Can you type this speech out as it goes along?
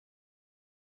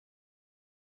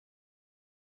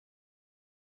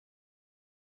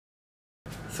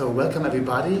So welcome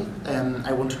everybody.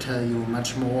 I want to tell you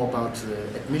much more about the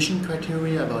admission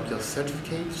criteria, about your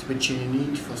certificate, which you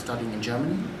need for studying in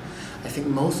Germany. I think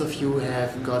most of you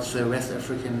have got the West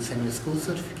African Senior School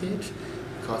Certificate,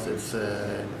 because it's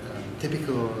a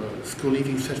typical school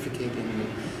leaving certificate in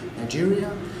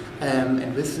Nigeria.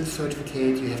 And with this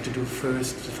certificate you have to do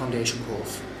first the foundation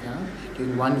course. Yeah?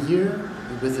 During 1 year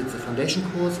you visit the foundation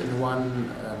course in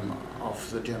one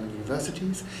of the German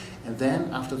universities, and then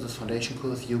after the foundation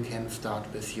course you can start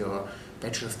with your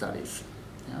bachelor studies.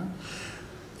 Yeah?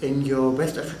 In your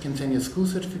West African Senior School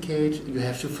Certificate you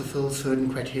have to fulfill certain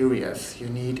criteria. You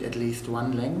need at least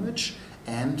one language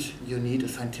and you need a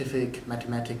scientific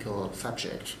mathematical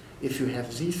subject. If you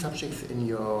have these subjects in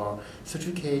your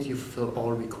certificate, you fulfill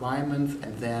all requirements,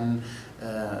 and then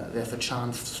there's a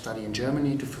chance to study in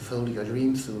Germany, to fulfill your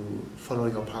dreams, to follow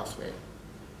your pathway.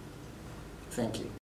 Thank you.